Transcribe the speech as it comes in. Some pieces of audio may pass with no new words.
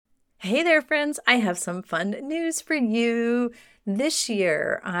Hey there, friends. I have some fun news for you. This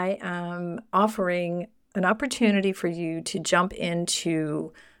year, I am offering an opportunity for you to jump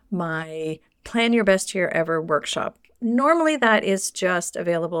into my Plan Your Best Year Ever workshop. Normally, that is just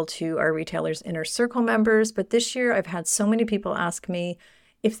available to our retailers' inner circle members, but this year I've had so many people ask me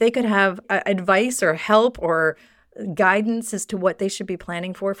if they could have advice or help or guidance as to what they should be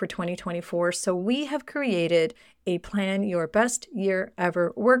planning for 2024. So we have created a Plan Your Best Year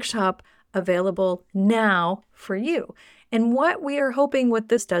Ever workshop available now for you. And what we are hoping what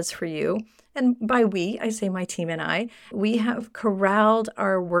this does for you, and by we, I say my team and I, we have corralled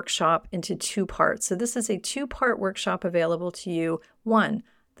our workshop into two parts. So this is a two-part workshop available to you. One,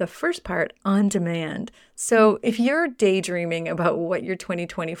 the first part on demand. So if you're daydreaming about what your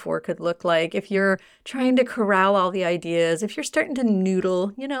 2024 could look like, if you're trying to corral all the ideas, if you're starting to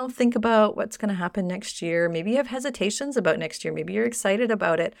noodle, think about what's going to happen next year, maybe you have hesitations about next year, maybe you're excited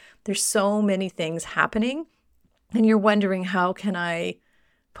about it. There's so many things happening and you're wondering, how can I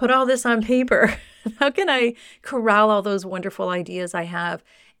put all this on paper? How can I corral all those wonderful ideas I have?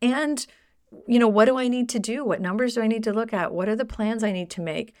 And what do I need to do? What numbers do I need to look at? What are the plans I need to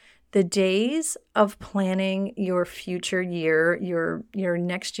make? The days of planning your future year, your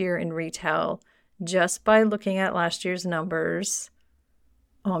next year in retail, just by looking at last year's numbers,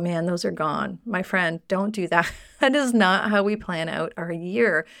 oh man, those are gone. My friend, don't do that. That is not how we plan out our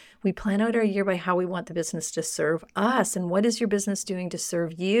year. We plan out our year by how we want the business to serve us. And what is your business doing to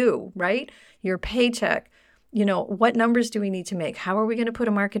serve you, right? Your paycheck. What numbers do we need to make? How are we going to put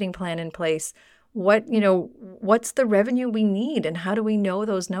a marketing plan in place? What's the revenue we need and how do we know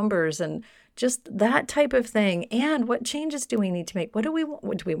those numbers and just that type of thing? And what changes do we need to make? What do we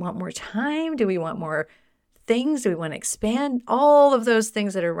want? Do we want more time? Do we want more things? Do we want to expand? All of those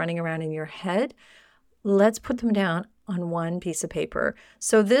things that are running around in your head, let's put them down on one piece of paper.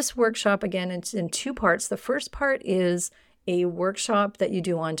 So this workshop, again, it's in two parts. The first part is a workshop that you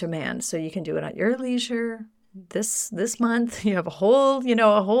do on demand. So you can do it at your leisure. This month, you have a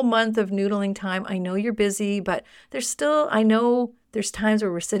whole month of noodling time. I know you're busy, but I know there's times where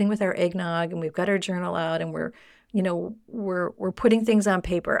we're sitting with our eggnog and we've got our journal out and we're putting things on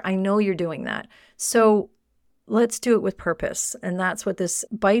paper. I know you're doing that. So let's do it with purpose. And that's what this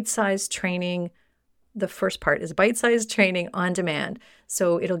bite-sized training, the first part is bite-sized training on demand.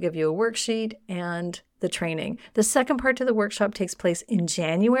 So it'll give you a worksheet and the training. The second part to the workshop takes place in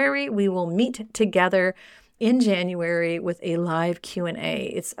January. We will meet together in January with a live Q&A.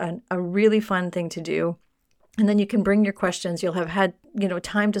 It's a really fun thing to do. And then you can bring your questions. You'll have had,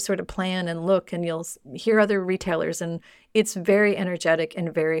 time to sort of plan and look, and you'll hear other retailers. And it's very energetic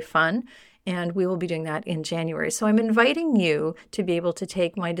and very fun. And we will be doing that in January. So I'm inviting you to be able to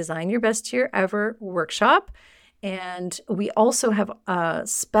take my Design Your Best Year Ever workshop. And we also have a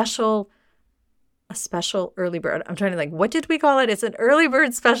special early bird. I'm trying to what did we call it? It's an early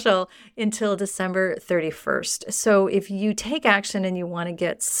bird special until December 31st. So if you take action and you want to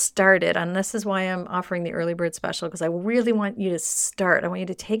get started, and this is why I'm offering the early bird special, because I really want you to start. I want you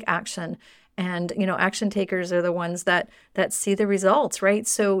to take action. And, action takers are the ones that see the results, right?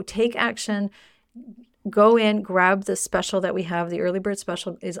 So take action, go in, grab the special that we have. The early bird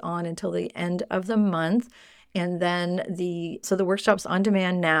special is on until the end of the month. And then the workshop's on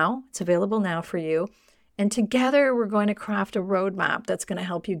demand now. It's available now for you. And together we're going to craft a roadmap that's going to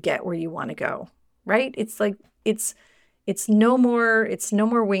help you get where you want to go, right? It's no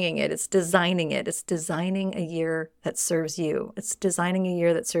more winging it. It's designing it. It's designing a year that serves you. It's designing a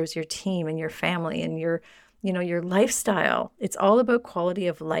year that serves your team and your family and your lifestyle. It's all about quality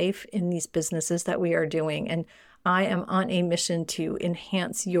of life in these businesses that we are doing. And I am on a mission to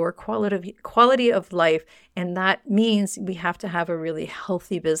enhance your quality of life. And that means we have to have a really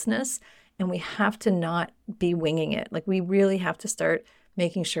healthy business and we have to not be winging it. We really have to start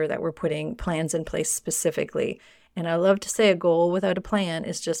making sure that we're putting plans in place specifically. And I love to say a goal without a plan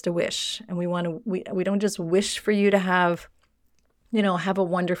is just a wish. And we don't just wish for you to have a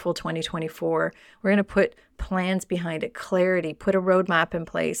wonderful 2024. We're going to put plans behind it, clarity, put a roadmap in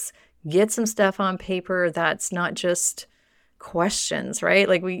place, get some stuff on paper that's not just questions, right?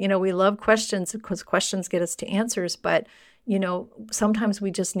 We love questions because questions get us to answers, but sometimes we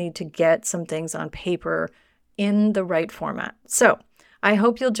just need to get some things on paper in the right format. So I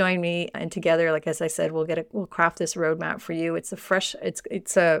hope you'll join me, and together, as I said, we'll craft this roadmap for you. It's a fresh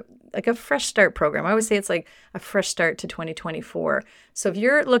start program. I always say it's like a fresh start to 2024. So if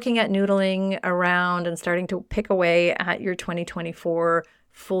you're looking at noodling around and starting to pick away at your 2024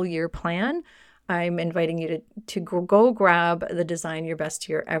 full year plan, I'm inviting you to go grab the Design Your Best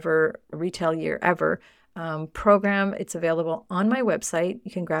Year Ever, Retail Year Ever program. It's available on my website.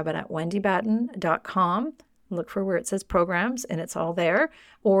 You can grab it at wendybatten.com. Look for where it says programs, and it's all there,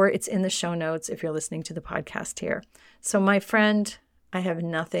 or it's in the show notes if you're listening to the podcast here. So my friend, I have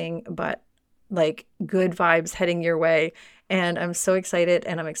nothing but like good vibes heading your way. And I'm so excited,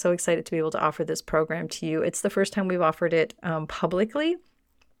 and I'm so excited to be able to offer this program to you. It's the first time we've offered it publicly.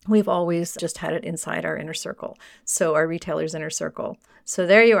 We've always just had it inside our inner circle. So our retailers inner circle. So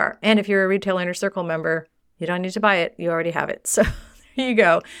there you are. And if you're a retail inner circle member, you don't need to buy it. You already have it. So there you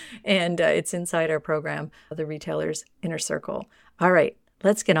go. And it's inside our program, the retailers inner circle. All right,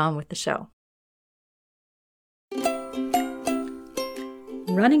 let's get on with the show.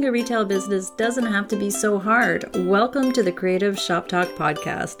 Running a retail business doesn't have to be so hard. Welcome to the Creative Shop Talk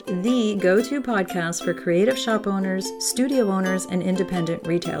podcast, the go-to podcast for creative shop owners, studio owners, and independent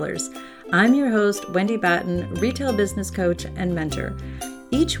retailers. I'm your host, Wendy Batten, retail business coach and mentor.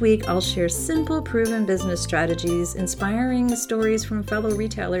 Each week, I'll share simple, proven business strategies, inspiring stories from fellow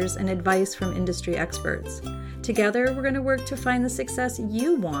retailers, and advice from industry experts. Together, we're going to work to find the success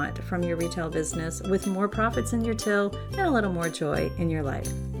you want from your retail business with more profits in your till and a little more joy in your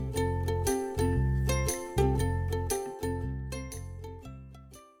life.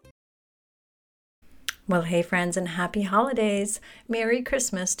 Well, hey friends, and happy holidays. Merry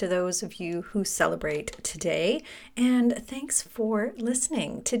Christmas to those of you who celebrate today. And thanks for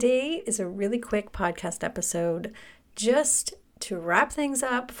listening. Today is a really quick podcast episode just to wrap things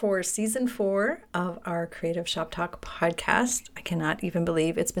up for season 4 of our Creative Shop Talk podcast. I cannot even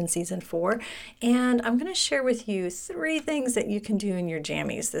believe it's been season 4. And I'm going to share with you 3 things that you can do in your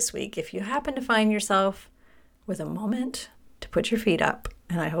jammies this week if you happen to find yourself with a moment to put your feet up.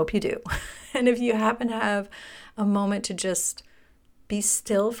 And I hope you do. And if you happen to have a moment to just be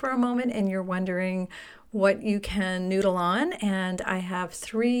still for a moment and you're wondering what you can noodle on, and I have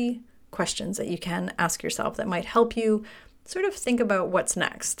 3 questions that you can ask yourself that might help you sort of think about what's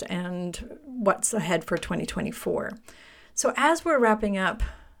next and what's ahead for 2024. So as we're wrapping up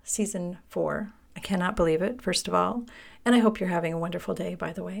season 4, I cannot believe it, first of all, and I hope you're having a wonderful day,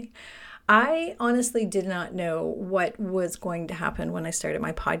 by the way. I honestly did not know what was going to happen when I started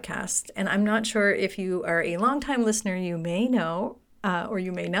my podcast. And I'm not sure if you are a longtime listener, you may know, or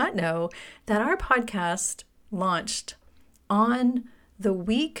you may not know, that our podcast launched on the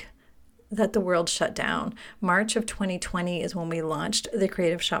week that the world shut down. March of 2020 is when we launched the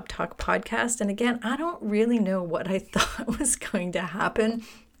Creative Shop Talk podcast. And again, I don't really know what I thought was going to happen.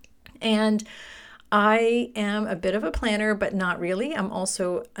 And I am a bit of a planner, but not really. I'm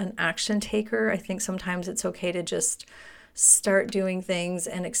also an action taker. I think sometimes it's okay to just start doing things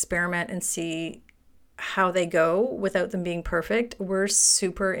and experiment and see how they go without them being perfect. We're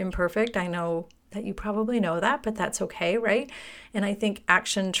super imperfect. I know that you probably know that, but that's okay, right? And I think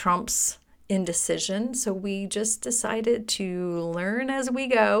action trumps indecision. So we just decided to learn as we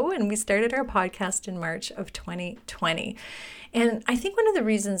go, and we started our podcast in March of 2020. And I think one of the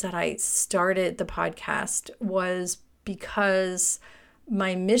reasons that I started the podcast was because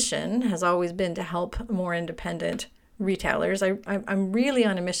my mission has always been to help more independent retailers. I'm really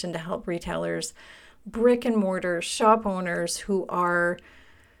on a mission to help retailers, brick and mortar shop owners who are,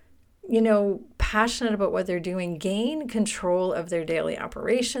 passionate about what they're doing, gain control of their daily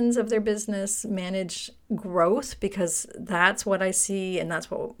operations of their business, manage growth, because that's what I see. And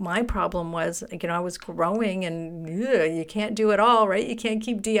that's what my problem was. I was growing and you can't do it all, right? You can't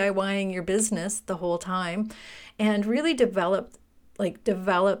keep DIYing your business the whole time, and really develop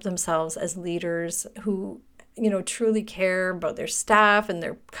themselves as leaders who truly care about their staff and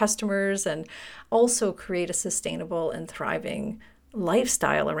their customers, and also create a sustainable and thriving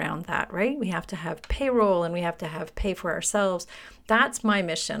lifestyle around that, right? We have to have payroll and we have to have pay for ourselves. That's my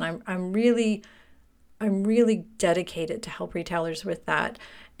mission. I'm really dedicated to help retailers with that.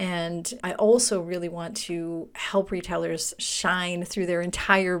 And I also really want to help retailers shine through their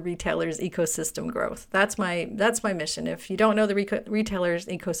entire retailer's ecosystem growth. That's my mission. If you don't know the retailer's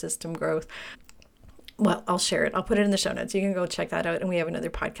ecosystem growth, well, I'll share it. I'll put it in the show notes. You can go check that out. And we have another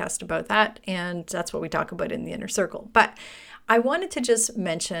podcast about that. And that's what we talk about in the inner circle. But I wanted to just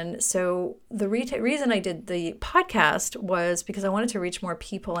mention, so the reason I did the podcast was because I wanted to reach more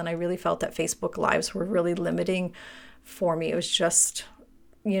people. And I really felt that Facebook Lives were really limiting for me. It was just,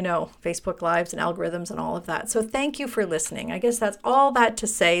 Facebook Lives and algorithms and all of that. So thank you for listening. I guess that's all that to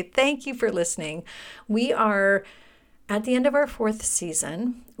say. Thank you for listening. We are at the end of our 4th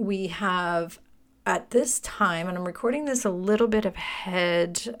season. We have, at this time, and I'm recording this a little bit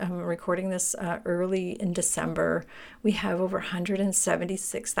ahead, I'm recording this early in December, we have over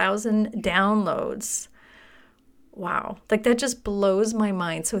 176,000 downloads Wow, like that just blows my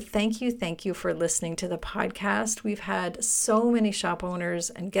mind. So thank you for listening to the podcast. We've had so many shop owners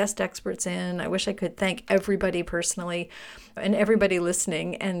and guest experts in. I wish I could thank everybody personally and everybody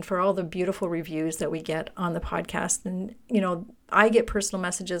listening, and for all the beautiful reviews that we get on the podcast. And, I get personal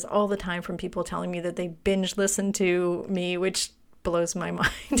messages all the time from people telling me that they binge listen to me, which blows my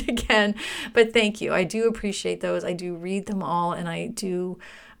mind again. But thank you. I do appreciate those. I do read them all, and I do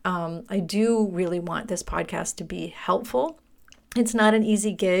really want this podcast to be helpful. It's not an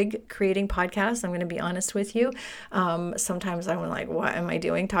easy gig creating podcasts. I'm going to be honest with you. Sometimes I'm like, what am I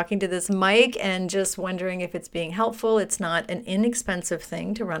doing talking to this mic and just wondering if it's being helpful. It's not an inexpensive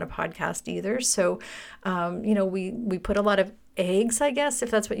thing to run a podcast either. So, we put a lot of eggs, I guess, if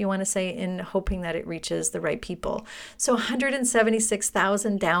that's what you want to say, in hoping that it reaches the right people. So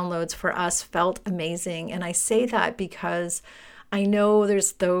 176,000 downloads for us felt amazing. And I say that because I know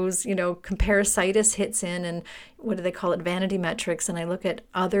there's those, comparisitis hits in, and what do they call it? Vanity metrics. And I look at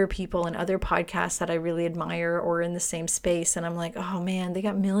other people and other podcasts that I really admire or in the same space. And I'm like, oh man, they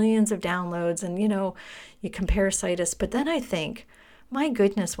got millions of downloads, and, you comparisitis. But then I think, my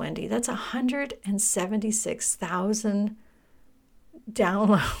goodness, Wendy, that's 176,000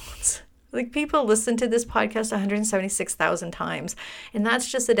 downloads. Like, people listen to this podcast 176,000 times. And that's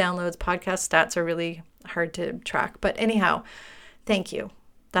just the downloads. Podcast stats are really hard to track. But anyhow, thank you.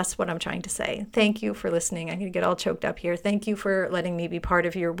 That's what I'm trying to say. Thank you for listening. I'm going to get all choked up here. Thank you for letting me be part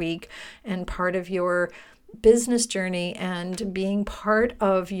of your week and part of your business journey, and being part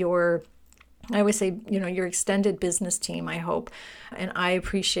of your, I always say, your extended business team, I hope. And I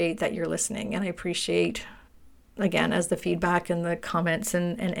appreciate that you're listening. And I appreciate, again, as the feedback and the comments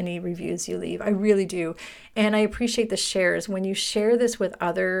and any reviews you leave. I really do. And I appreciate the shares. When you share this with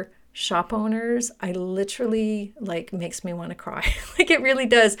other shop owners, I literally, makes me want to cry. It really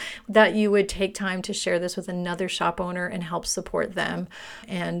does, that you would take time to share this with another shop owner and help support them.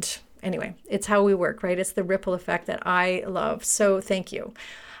 And anyway, it's how we work, right? It's the ripple effect that I love. So thank you.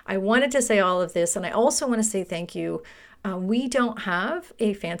 I wanted to say all of this, and I also want to say thank you. We don't have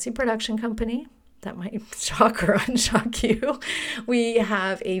a fancy production company. That might shock or unshock you. We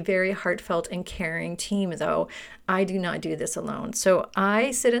have a very heartfelt and caring team, though. I do not do this alone. So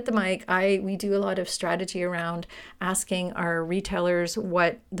I sit at the mic. We do a lot of strategy around asking our retailers,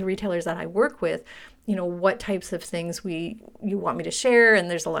 the retailers that I work with, what types of things you want me to share. And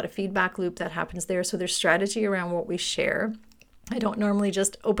there's a lot of feedback loop that happens there. So there's strategy around what we share. I don't normally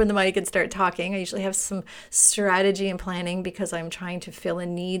just open the mic and start talking. I usually have some strategy and planning, because I'm trying to fill a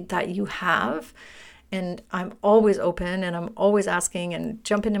need that you have. And I'm always open, and I'm always asking, and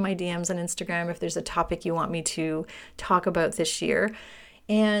jump into my DMs on Instagram if there's a topic you want me to talk about this year.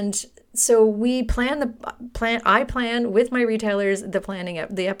 And so we I plan with my retailers the planning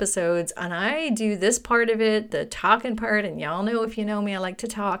of the episodes, and I do this part of it, the talking part, and y'all know, if you know me, I like to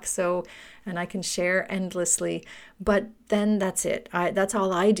talk, and I can share endlessly, but then that's it. That's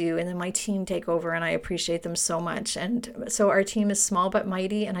all I do, and then my team take over, and I appreciate them so much. And so our team is small but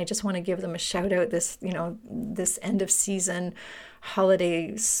mighty, and I just want to give them a shout out this end of season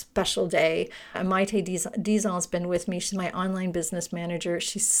holiday special day. Maite Dizon's been with me. She's my online business manager.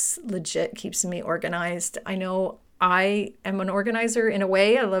 She's legit keeps me organized. I know I am an organizer in a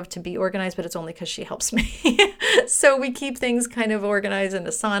way. I love to be organized, but it's only because she helps me. So we keep things kind of organized in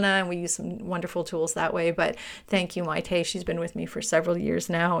Asana, and we use some wonderful tools that way. But thank you, Maite. She's been with me for several years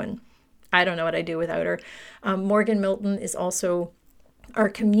now, and I don't know what I'd do without her. Morgan Milton is also our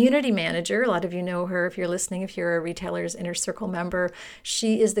community manager. A lot of you know her if you're listening, if you're a Retailers Inner Circle member.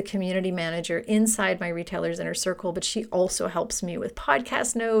 She is the community manager inside my Retailers Inner Circle, but she also helps me with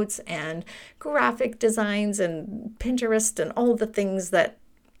podcast notes and graphic designs and Pinterest and all the things that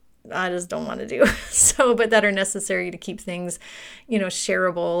I just don't want to do. But that are necessary to keep things,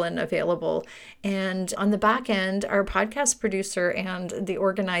 shareable and available. And on the back end, our podcast producer and the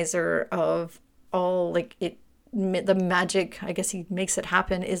organizer of all, the magic, I guess he makes it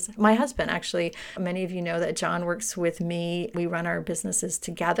happen, is my husband, actually. Many of you know that John works with me. We run our businesses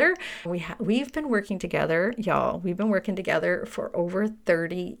together. We've been working together, y'all. We've been working together for over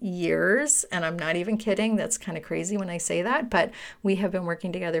 30 years. And I'm not even kidding. That's kind of crazy when I say that, but we have been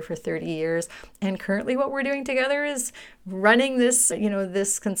working together for 30 years. And currently what we're doing together is running this,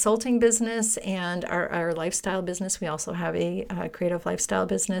 this consulting business and our lifestyle business. We also have a creative lifestyle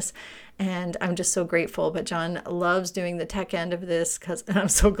business. And I'm just so grateful. But John loves doing the tech end of this, and I'm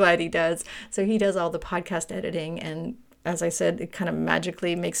so glad he does. So he does all the podcast editing. And as I said, it kind of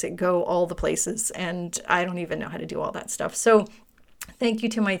magically makes it go all the places. And I don't even know how to do all that stuff. So Thank you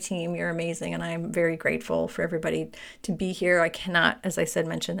to my team. You're amazing. And I'm very grateful for everybody to be here. I cannot, as I said,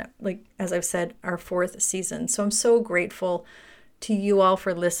 mention that, like, as I've said, our 4th season. So I'm so grateful to you all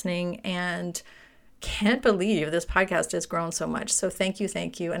for listening, and can't believe this podcast has grown so much. So thank you,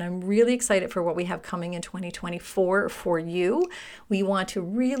 thank you. And I'm really excited for what we have coming in 2024 for you. We want to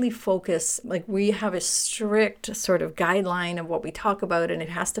really focus, like, we have a strict sort of guideline of what we talk about, and it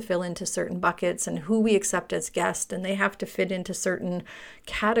has to fill into certain buckets, and who we accept as guests, and they have to fit into certain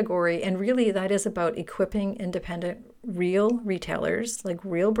category. And really that is about equipping independent real retailers, like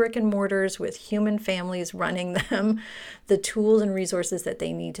real brick and mortars with human families running them, the tools and resources that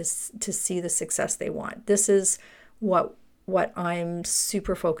they need to see the success they want. This is what I'm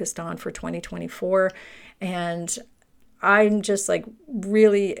super focused on for 2024. And I'm just like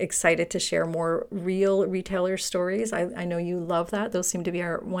really excited to share more real retailer stories. I know you love that. Those seem to be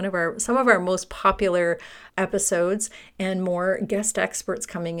some of our most popular episodes, and more guest experts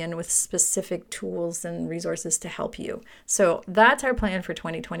coming in with specific tools and resources to help you. So that's our plan for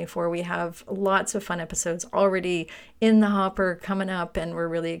 2024. We have lots of fun episodes already in the hopper coming up, and we're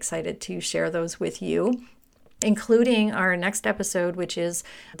really excited to share those with you, including our next episode, which is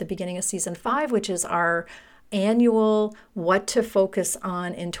at the beginning of season 5, which is our annual what to focus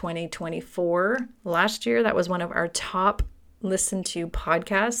on in 2024. Last year, that was one of our top listened to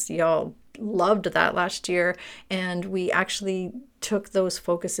podcasts. Y'all loved that last year. And we actually took those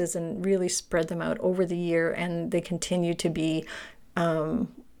focuses and really spread them out over the year. And they continue to be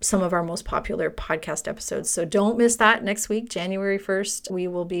some of our most popular podcast episodes. So don't miss that. Next week, January 1st, we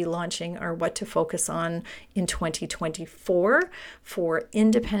will be launching our what to focus on in 2024 for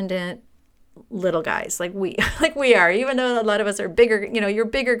independent little guys like we are, even though a lot of us are bigger. You're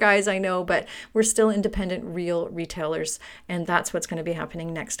bigger guys, I know, but we're still independent real retailers, and that's what's going to be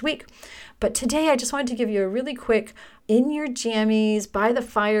happening next week. But today I just wanted to give you a really quick, in your jammies, by the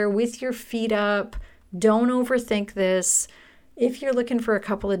fire, with your feet up, don't overthink this. If you're looking for a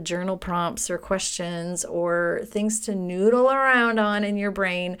couple of journal prompts or questions or things to noodle around on in your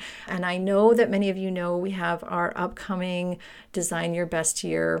brain, and I know that many of you know we have our upcoming Design Your Best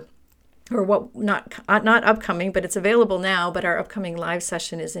Year, or what, not upcoming, but it's available now, but our upcoming live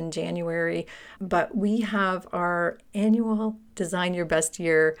session is in January. But we have our annual Design Your Best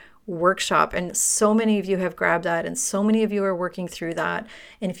Year workshop, and so many of you have grabbed that, and so many of you are working through that.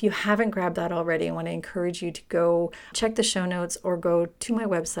 And if you haven't grabbed that already, I want to encourage you to go check the show notes or go to my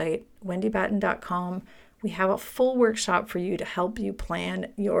website, wendybatten.com. We have a full workshop for you to help you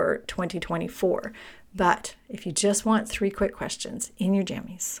plan your 2024. But if you just want 3 quick questions in your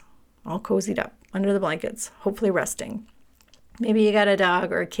jammies, all cozied up under the blankets, hopefully resting. Maybe you got a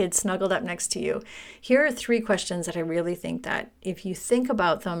dog or a kid snuggled up next to you. Here are 3 questions that I really think that if you think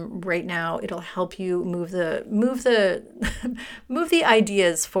about them right now, it'll help you move the move the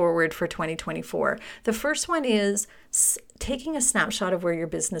ideas forward for 2024. The first one is taking a snapshot of where your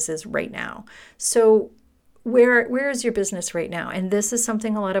business is right now. So where is your business right now? And this is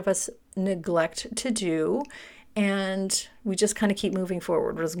something a lot of us neglect to do. And we just kind of keep moving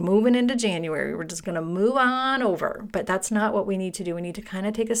forward. We're just moving into January. We're just going to move on over. But that's not what we need to do. We need to kind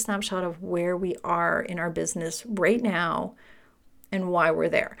of take a snapshot of where we are in our business right now and why we're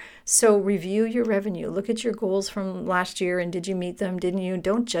there. So review your revenue. Look at your goals from last year, and did you meet them? Didn't you?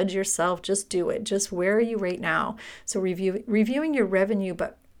 Don't judge yourself. Just do it. Just where are you right now? So reviewing your revenue,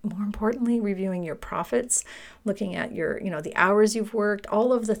 but more importantly, reviewing your profits, looking at your, the hours you've worked,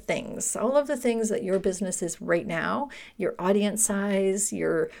 all of the things that your business is right now, your audience size,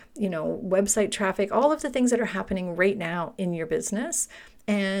 your, website traffic, all of the things that are happening right now in your business.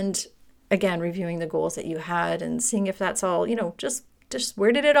 And again, reviewing the goals that you had and seeing if that's all, just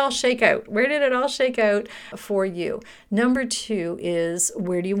where did it all shake out? Where did it all shake out for you? Number 2 is,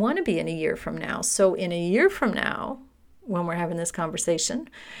 where do you want to be in a year from now? So in a year from now, when we're having this conversation,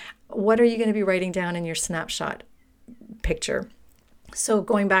 what are you going to be writing down in your snapshot picture? So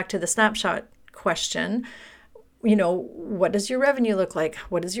going back to the snapshot question, what does your revenue look like?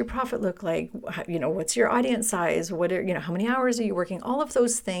 What does your profit look like? What's your audience size? How many hours are you working? All of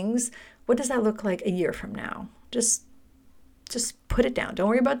those things. What does that look like a year from now? Just put it down. Don't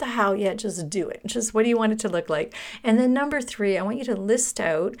worry about the how yet. Just do it. Just what do you want it to look like? And then number 3, I want you to list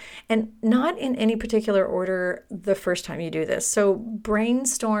out, and not in any particular order the first time you do this. So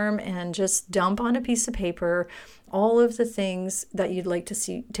brainstorm and just dump on a piece of paper all of the things that you'd like to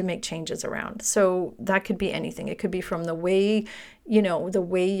see to make changes around. So that could be anything. It could be from the way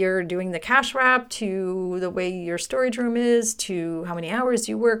you're doing the cash wrap, to the way your storage room is, to how many hours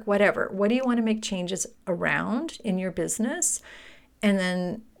you work, whatever. What do you want to make changes around in your business? And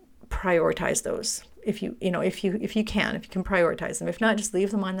then prioritize those. if you can prioritize them. If not, just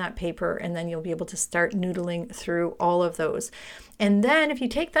leave them on that paper, and then you'll be able to start noodling through all of those. And then if you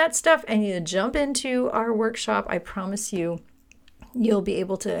take that stuff and you jump into our workshop, I promise you'll be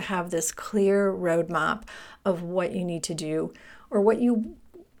able to have this clear roadmap of what you need to do, or what you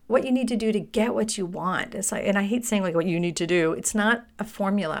need to do to get what you want. It's like, and I hate saying like what you need to do. It's not a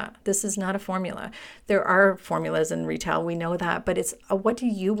formula. This is not a formula. There are formulas in retail, we know that, but it's what do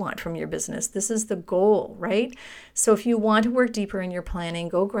you want from your business? This is the goal, right? So if you want to work deeper in your planning,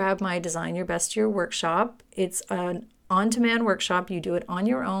 go grab my Design Your Best Year workshop. It's an on-demand workshop. You do it on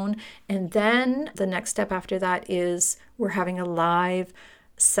your own. And then the next step after that is we're having a live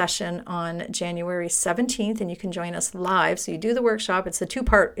session on January 17th, and you can join us live. So you do the workshop. It's a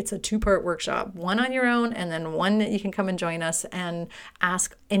two-part workshop, one on your own, and then one that you can come and join us and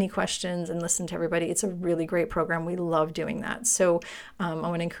ask any questions and listen to everybody. It's a really great program. We love doing that. So I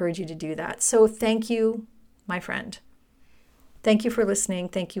want to encourage you to do that. So thank you, my friend. Thank you for listening.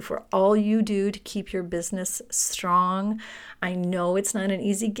 Thank you for all you do to keep your business strong. I know it's not an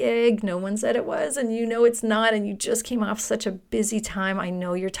easy gig. No one said it was, and you know it's not, and you just came off such a busy time. I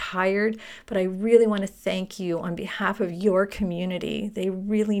know you're tired, but I really want to thank you on behalf of your community. They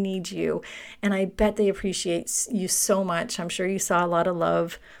really need you, and I bet they appreciate you so much. I'm sure you saw a lot of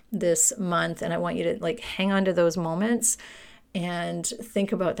love this month, and I want you to hang on to those moments and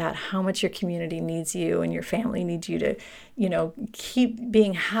think about that, how much your community needs you and your family needs you to, keep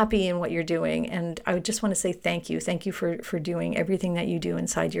being happy in what you're doing. And I just want to say thank you. Thank you for doing everything that you do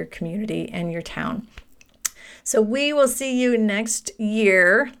inside your community and your town. So we will see you next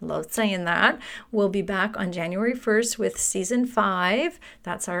year. Love saying that. We'll be back on January 1st with season 5.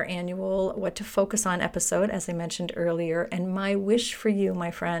 That's our annual What to Focus On episode, as I mentioned earlier. And my wish for you,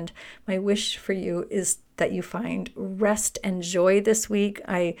 my friend, my wish for you is that you find rest and joy this week.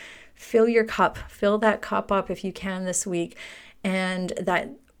 I fill that cup up if you can this week. And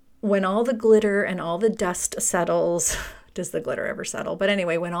that when all the glitter and all the dust settles, does the glitter ever settle? But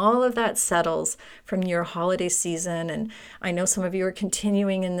anyway, when all of that settles from your holiday season, and I know some of you are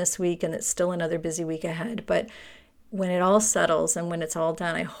continuing in this week and it's still another busy week ahead, but when it all settles and when it's all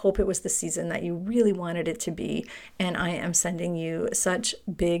done, I hope it was the season that you really wanted it to be. And I am sending you such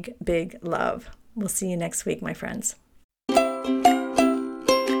big, big love. We'll see you next week, my friends.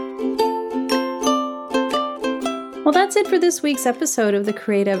 Well, that's it for this week's episode of the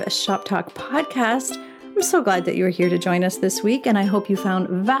Creative Shop Talk podcast. I'm so glad that you were here to join us this week, and I hope you found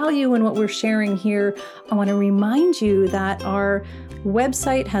value in what we're sharing here. I want to remind you that our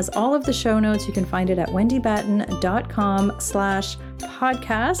website has all of the show notes. You can find it at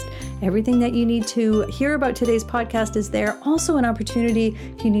wendybatten.com/podcast. Everything that you need to hear about today's podcast is there. Also an opportunity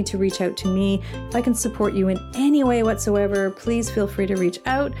if you need to reach out to me. If I can support you in any way whatsoever, please feel free to reach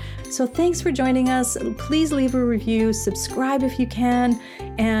out. So thanks for joining us. Please leave a review, subscribe if you can,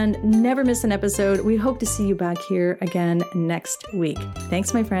 and never miss an episode. We hope to see you back here again next week.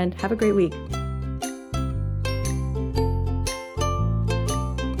 Thanks, my friend. Have a great week.